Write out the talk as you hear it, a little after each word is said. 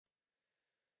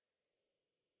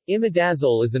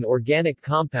Imidazole is an organic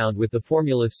compound with the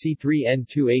formula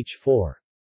C3N2H4.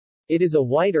 It is a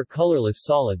white or colorless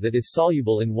solid that is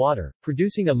soluble in water,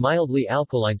 producing a mildly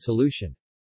alkaline solution.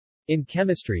 In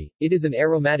chemistry, it is an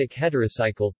aromatic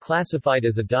heterocycle, classified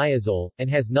as a diazole, and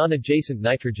has non-adjacent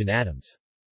nitrogen atoms.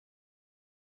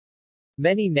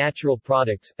 Many natural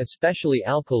products, especially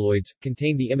alkaloids,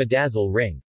 contain the imidazole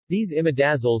ring. These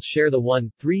imidazoles share the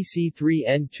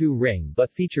 1,3-C3N2 ring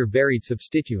but feature varied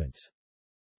substituents.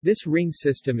 This ring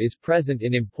system is present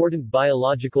in important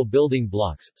biological building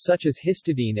blocks, such as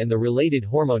histidine and the related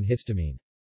hormone histamine.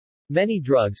 Many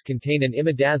drugs contain an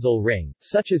imidazole ring,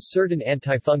 such as certain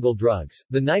antifungal drugs,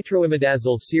 the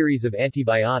nitroimidazole series of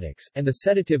antibiotics, and the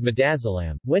sedative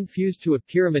midazolam. When fused to a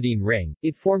pyrimidine ring,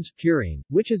 it forms purine,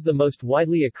 which is the most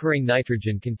widely occurring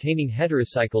nitrogen-containing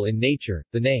heterocycle in nature.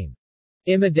 The name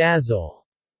imidazole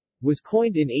was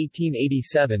coined in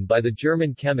 1887 by the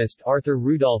German chemist Arthur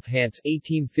Rudolf Hans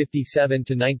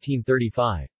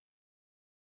 (1857–1935).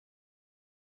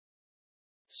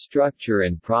 Structure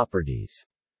and properties.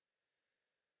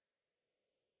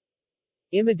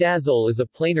 Imidazole is a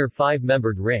planar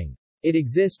 5-membered ring. It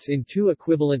exists in two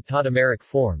equivalent tautomeric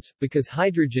forms, because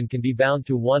hydrogen can be bound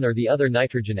to one or the other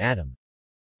nitrogen atom.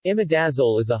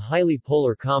 Imidazole is a highly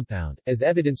polar compound, as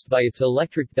evidenced by its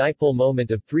electric dipole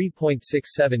moment of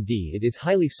 3.67 d. It is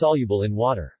highly soluble in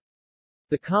water.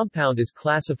 The compound is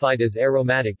classified as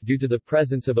aromatic due to the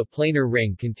presence of a planar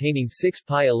ring containing 6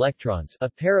 pi electrons,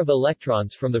 a pair of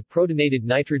electrons from the protonated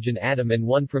nitrogen atom and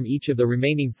one from each of the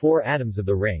remaining 4 atoms of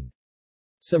the ring.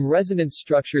 Some resonance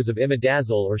structures of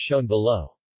imidazole are shown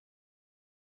below.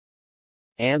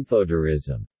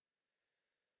 Amphoterism.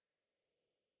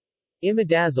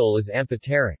 Imidazole is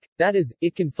amphoteric. That is,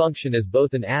 it can function as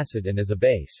both an acid and as a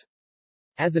base.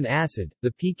 As an acid,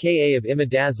 the pKa of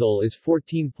imidazole is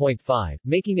 14.5,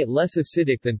 making it less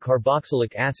acidic than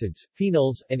carboxylic acids,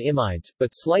 phenols, and imides, but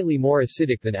slightly more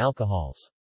acidic than alcohols.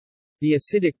 The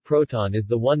acidic proton is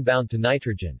the one bound to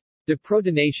nitrogen.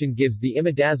 Deprotonation gives the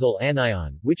imidazole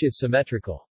anion, which is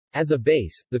symmetrical. As a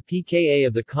base, the pKa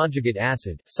of the conjugate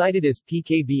acid, cited as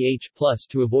pKbH+,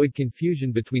 to avoid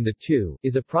confusion between the two,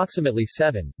 is approximately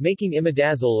 7, making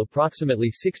imidazole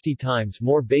approximately 60 times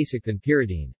more basic than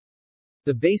pyridine.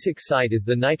 The basic site is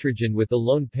the nitrogen with the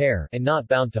lone pair, and not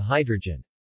bound to hydrogen.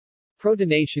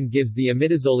 Protonation gives the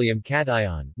imidazoleum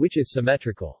cation, which is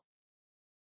symmetrical.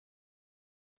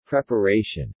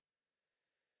 Preparation.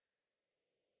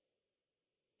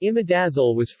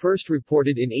 Imidazole was first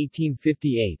reported in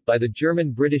 1858 by the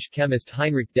German-British chemist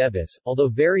Heinrich Debus, although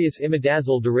various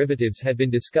imidazole derivatives had been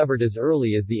discovered as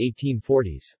early as the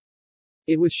 1840s.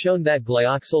 It was shown that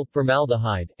glyoxyl,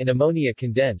 formaldehyde, and ammonia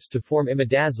condense to form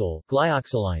imidazole,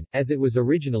 glyoxyline, as it was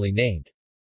originally named.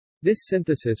 This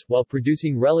synthesis, while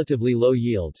producing relatively low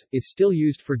yields, is still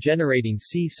used for generating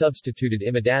C-substituted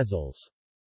imidazoles.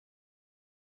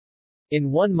 In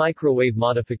one microwave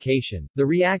modification, the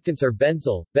reactants are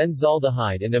benzyl,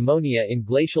 benzaldehyde and ammonia in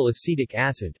glacial acetic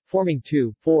acid, forming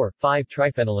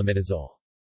 2,4,5-triphenylimidazole.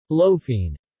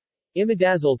 Lophene.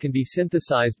 Imidazole can be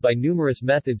synthesized by numerous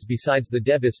methods besides the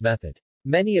Debus method.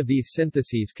 Many of these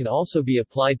syntheses can also be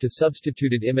applied to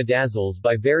substituted imidazoles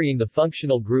by varying the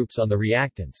functional groups on the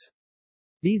reactants.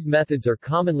 These methods are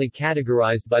commonly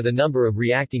categorized by the number of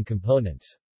reacting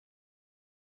components.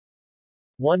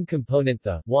 One component,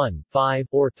 the 1, 5,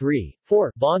 or 3,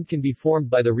 4 bond can be formed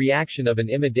by the reaction of an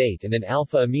imidate and an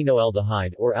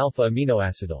alpha-aminoaldehyde or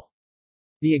alpha-aminoacetal.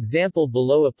 The example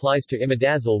below applies to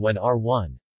imidazole when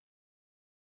R1.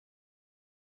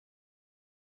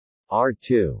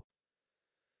 R2.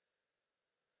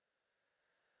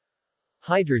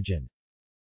 Hydrogen.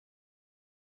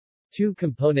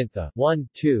 2-component the 1,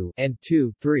 2, and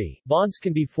 2, 3 bonds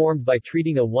can be formed by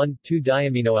treating a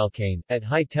 1,2-diaminoalkane, at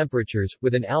high temperatures,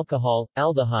 with an alcohol,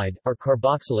 aldehyde, or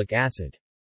carboxylic acid.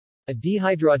 A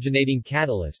dehydrogenating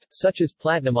catalyst, such as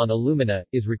platinum on alumina,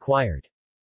 is required.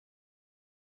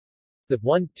 The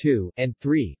 1, 2, and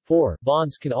 3, 4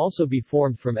 bonds can also be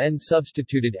formed from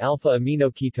N-substituted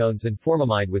alpha-aminoketones and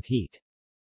formamide with heat.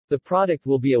 The product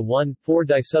will be a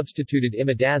 1,4-disubstituted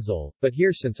imidazole, but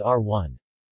here since R1.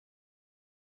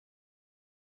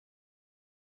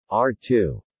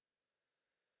 R2.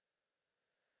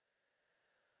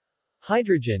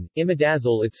 Hydrogen.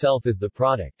 Imidazole itself is the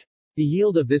product. The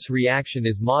yield of this reaction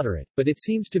is moderate, but it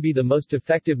seems to be the most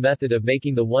effective method of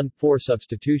making the 1,4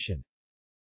 substitution.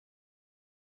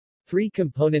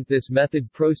 3-component. This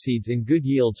method proceeds in good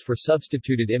yields for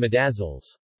substituted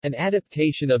imidazoles. An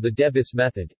adaptation of the Debus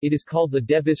method, it is called the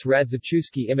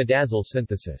Debus-Radzikowski imidazole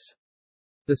synthesis.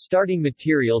 The starting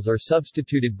materials are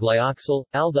substituted glyoxyl,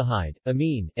 aldehyde,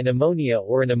 amine, and ammonia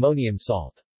or an ammonium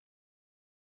salt.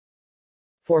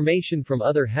 Formation from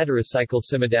other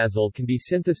heterocycles. Imidazole can be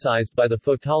synthesized by the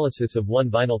photolysis of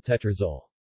 1-vinyl-tetrazole.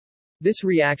 This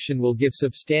reaction will give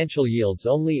substantial yields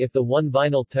only if the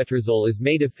 1-vinyl-tetrazole is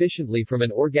made efficiently from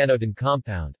an organotin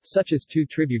compound, such as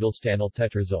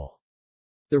 2-tributylstanyl-tetrazole.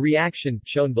 The reaction,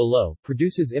 shown below,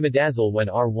 produces imidazole when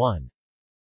R1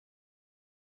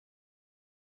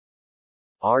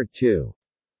 R2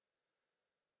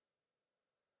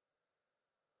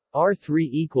 R3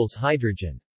 equals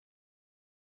hydrogen.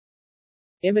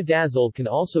 Imidazole can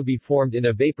also be formed in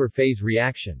a vapor phase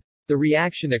reaction. The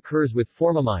reaction occurs with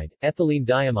formamide, ethylene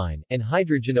diamine, and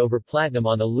hydrogen over platinum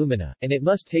on alumina, and it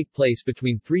must take place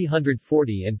between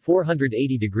 340 and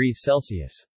 480 degrees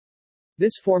Celsius.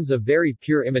 This forms a very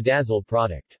pure imidazole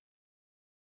product.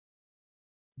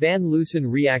 Van Leusen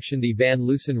reaction. The Van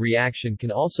Leusen reaction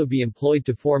can also be employed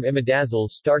to form imidazoles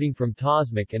starting from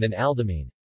tosmic and an aldamine.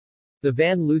 The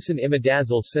Van Leusen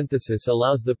imidazole synthesis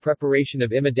allows the preparation of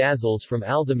imidazoles from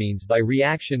aldamines by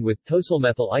reaction with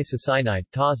tosylmethyl isocyanide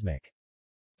tosmic.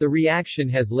 The reaction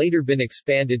has later been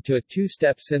expanded to a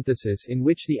two-step synthesis in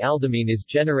which the aldamine is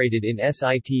generated in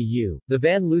situ, the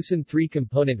Van Leusen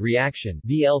three-component reaction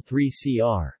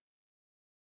VL3CR.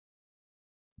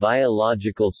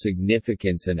 Biological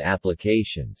significance and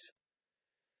applications.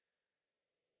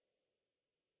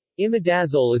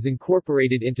 Imidazole is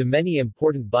incorporated into many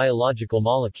important biological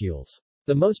molecules.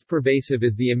 The most pervasive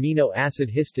is the amino acid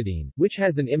histidine, which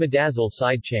has an imidazole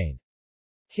side chain.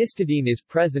 Histidine is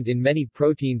present in many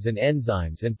proteins and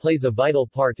enzymes and plays a vital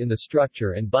part in the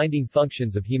structure and binding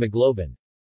functions of hemoglobin.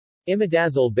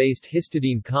 Imidazole-based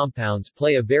histidine compounds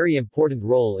play a very important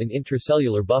role in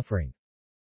intracellular buffering.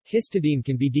 Histidine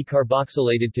can be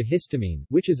decarboxylated to histamine,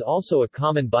 which is also a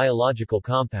common biological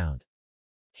compound.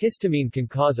 Histamine can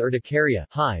cause urticaria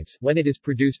hives when it is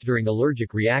produced during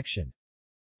allergic reaction.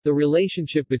 The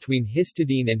relationship between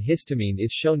histidine and histamine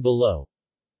is shown below.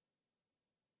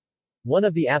 One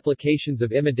of the applications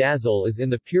of imidazole is in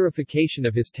the purification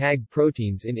of his tagged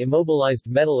proteins in immobilized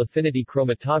metal affinity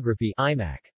chromatography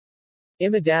 (IMAC).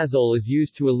 Imidazole is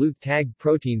used to elute tagged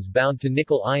proteins bound to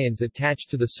nickel ions attached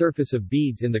to the surface of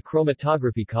beads in the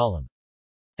chromatography column.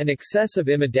 An excess of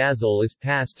imidazole is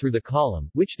passed through the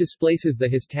column, which displaces the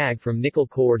His tag from nickel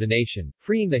coordination,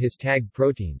 freeing the His tagged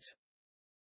proteins.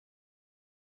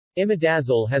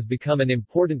 Imidazole has become an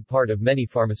important part of many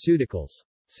pharmaceuticals.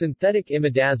 Synthetic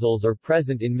imidazoles are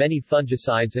present in many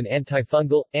fungicides and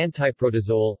antifungal,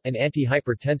 antiprotozoal, and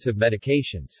antihypertensive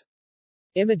medications.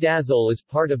 Imidazole is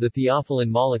part of the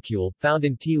theophylline molecule, found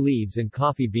in tea leaves and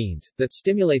coffee beans, that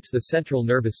stimulates the central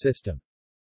nervous system.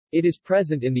 It is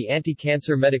present in the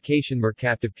anti-cancer medication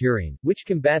mercaptopurine, which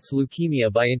combats leukemia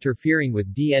by interfering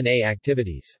with DNA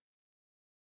activities.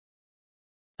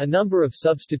 A number of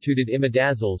substituted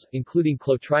imidazoles, including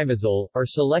clotrimazole, are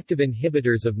selective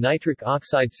inhibitors of nitric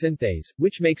oxide synthase,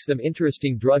 which makes them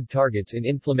interesting drug targets in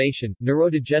inflammation,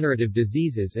 neurodegenerative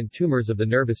diseases and tumors of the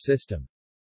nervous system.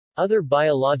 Other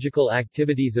biological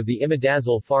activities of the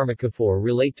imidazole pharmacophore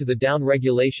relate to the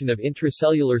downregulation of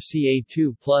intracellular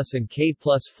Ca2+ and K+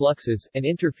 fluxes, and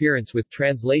interference with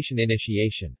translation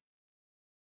initiation.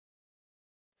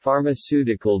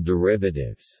 Pharmaceutical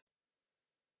derivatives.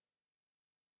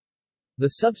 The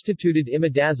substituted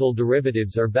imidazole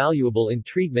derivatives are valuable in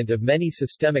treatment of many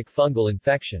systemic fungal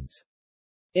infections.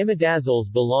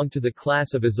 Imidazoles belong to the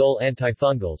class of azole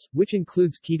antifungals, which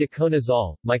includes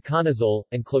ketoconazole, miconazole,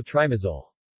 and clotrimazole.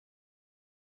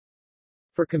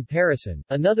 For comparison,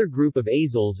 another group of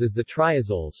azoles is the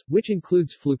triazoles, which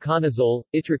includes fluconazole,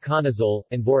 itraconazole,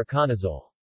 and voriconazole.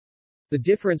 The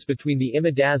difference between the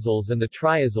imidazoles and the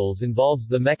triazoles involves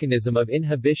the mechanism of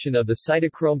inhibition of the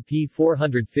cytochrome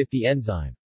P450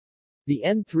 enzyme. The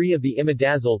N3 of the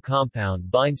imidazole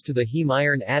compound binds to the heme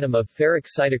iron atom of ferric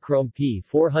cytochrome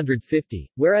P450,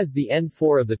 whereas the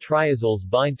N4 of the triazoles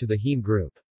bind to the heme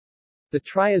group. The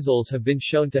triazoles have been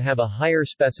shown to have a higher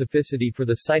specificity for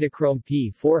the cytochrome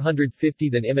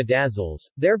P450 than imidazoles,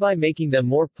 thereby making them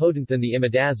more potent than the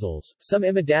imidazoles. Some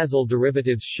imidazole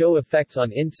derivatives show effects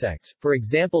on insects, for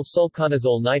example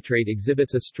sulconazole nitrate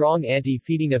exhibits a strong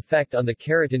anti-feeding effect on the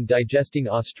keratin-digesting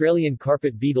Australian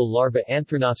carpet beetle larva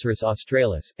Anthrinoceros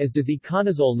australis, as does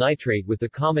econazole nitrate with the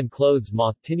common clothes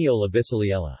moth Tiniola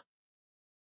biciliella.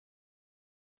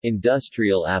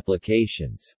 Industrial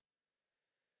applications.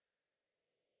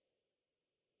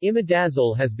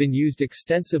 Imidazole has been used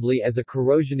extensively as a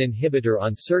corrosion inhibitor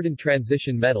on certain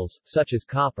transition metals, such as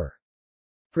copper.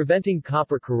 Preventing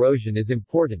copper corrosion is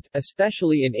important,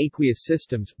 especially in aqueous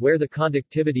systems, where the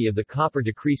conductivity of the copper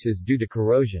decreases due to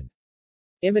corrosion.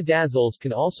 Imidazoles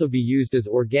can also be used as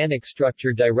organic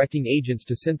structure directing agents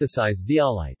to synthesize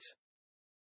zeolites.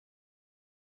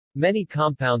 Many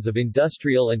compounds of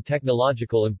industrial and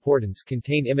technological importance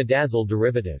contain imidazole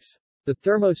derivatives. The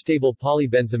thermostable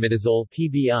polybenzimidazole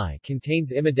 (PBI)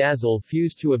 contains imidazole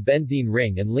fused to a benzene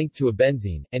ring and linked to a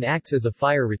benzene, and acts as a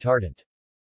fire retardant.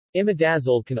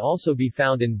 Imidazole can also be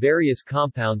found in various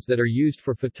compounds that are used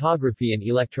for photography and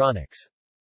electronics.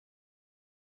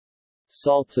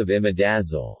 Salts of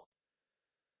imidazole.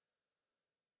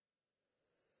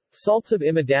 Salts of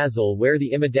imidazole where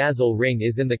the imidazole ring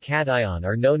is in the cation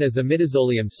are known as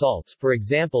imidazolium salts, for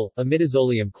example,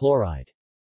 imidazolium chloride.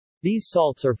 These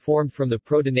salts are formed from the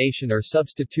protonation or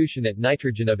substitution at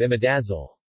nitrogen of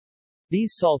imidazole.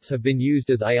 These salts have been used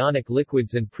as ionic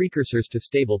liquids and precursors to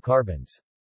stable carbons.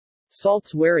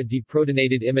 Salts where a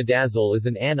deprotonated imidazole is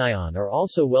an anion are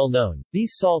also well known.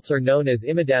 These salts are known as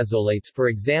imidazolates, for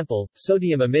example,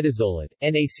 sodium imidazolate,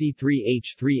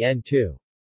 NaC3H3N2.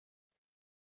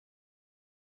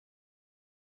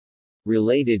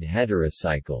 Related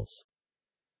heterocycles.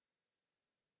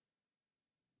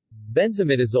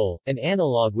 Benzimidazole, an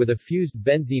analog with a fused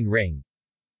benzene ring.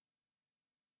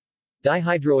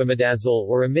 Dihydroimidazole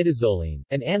or imidazoline,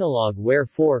 an analog where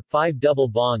 4,5 double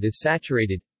bond is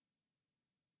saturated.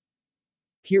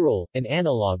 Pyrrole, an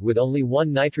analog with only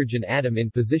one nitrogen atom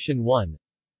in position 1.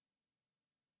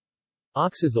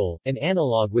 Oxazole, an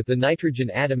analog with the nitrogen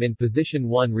atom in position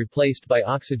 1 replaced by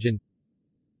oxygen.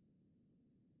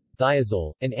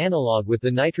 Thiazole, an analog with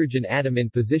the nitrogen atom in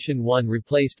position 1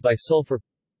 replaced by sulfur.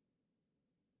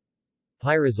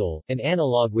 Pyrazole, an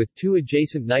analog with two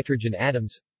adjacent nitrogen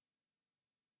atoms.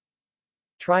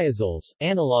 Triazoles,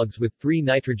 analogs with 3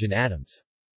 nitrogen atoms.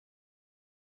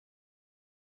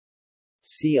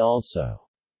 See also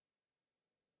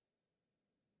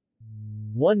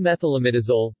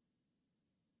 1-methylimidazole,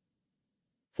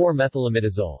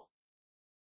 4-methylimidazole.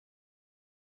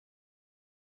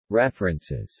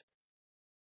 References